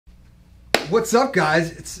What's up,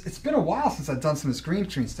 guys? It's been a while since I've done some of this green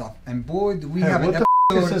screen stuff, and boy, do we have an episode.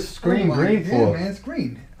 What the f is this screen green for? Yeah, man, it's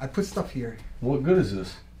green. I put stuff here. What good is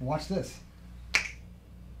this? Watch this.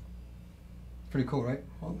 Pretty cool, right?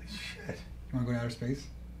 Holy shit. You want to go to outer space?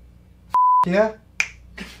 Yeah?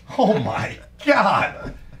 Oh my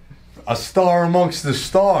God. A star amongst the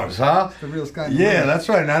stars, huh? It's the real sky. Yeah, that's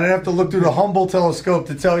right. And I didn't have to look through the Hubble telescope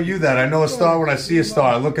to tell you that. I know a star when I see a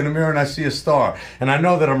star. I look in the mirror and I see a star. And I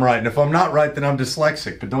know that I'm right. And if I'm not right, then I'm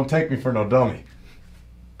dyslexic. But don't take me for no dummy.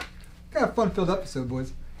 Got a fun-filled episode,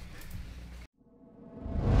 boys.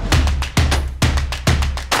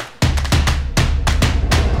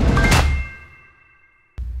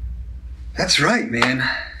 That's right, man.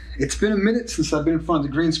 It's been a minute since I've been in front of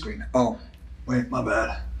the green screen. Oh, wait, my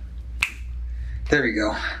bad. There we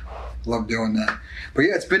go. Love doing that. But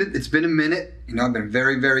yeah, it's been a minute. You know, I've been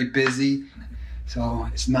very, very busy. So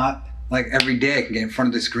it's not like every day I can get in front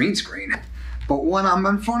of this green screen. But when I'm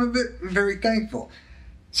in front of it, I'm very thankful.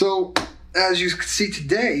 So as you can see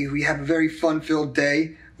today, we have a very fun-filled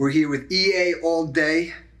day. We're here with EA all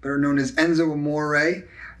day, better known as Enzo Amore,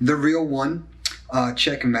 the real one.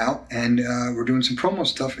 Check him out. And we're doing some promo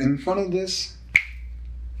stuff in front of this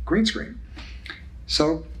green screen.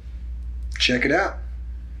 So check it out.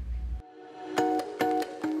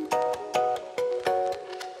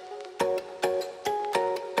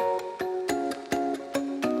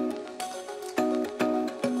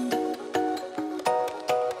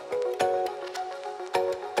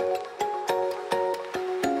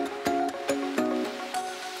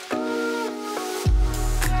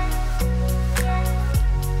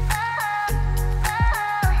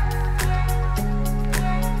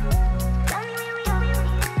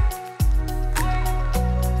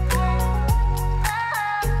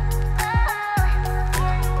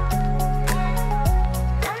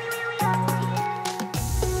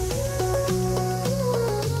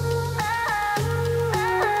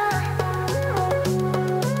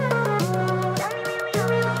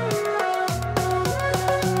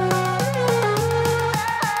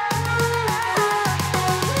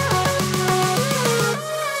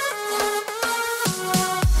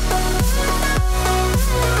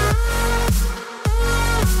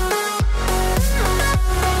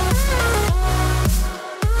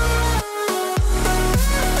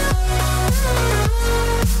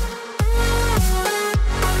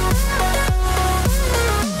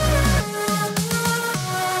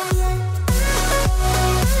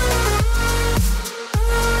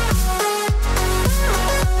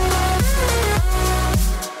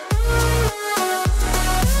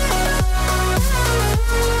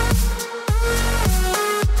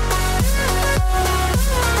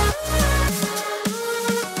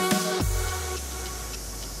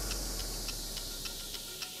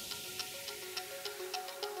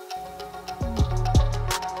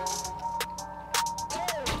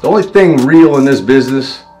 The only thing real in this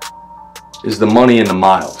business is the money and the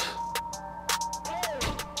miles.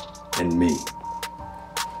 And me.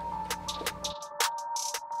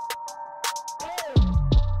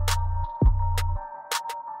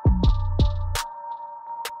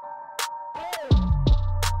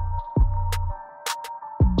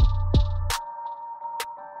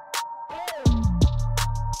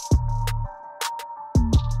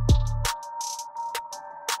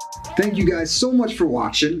 Thank you guys so much for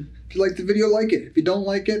watching. If you like the video, like it. If you don't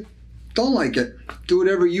like it, don't like it. Do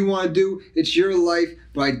whatever you want to do. It's your life,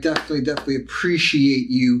 but I definitely appreciate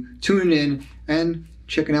you tuning in and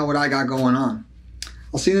checking out what I got going on.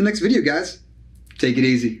 I'll see you in the next video, guys. Take it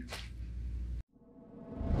easy.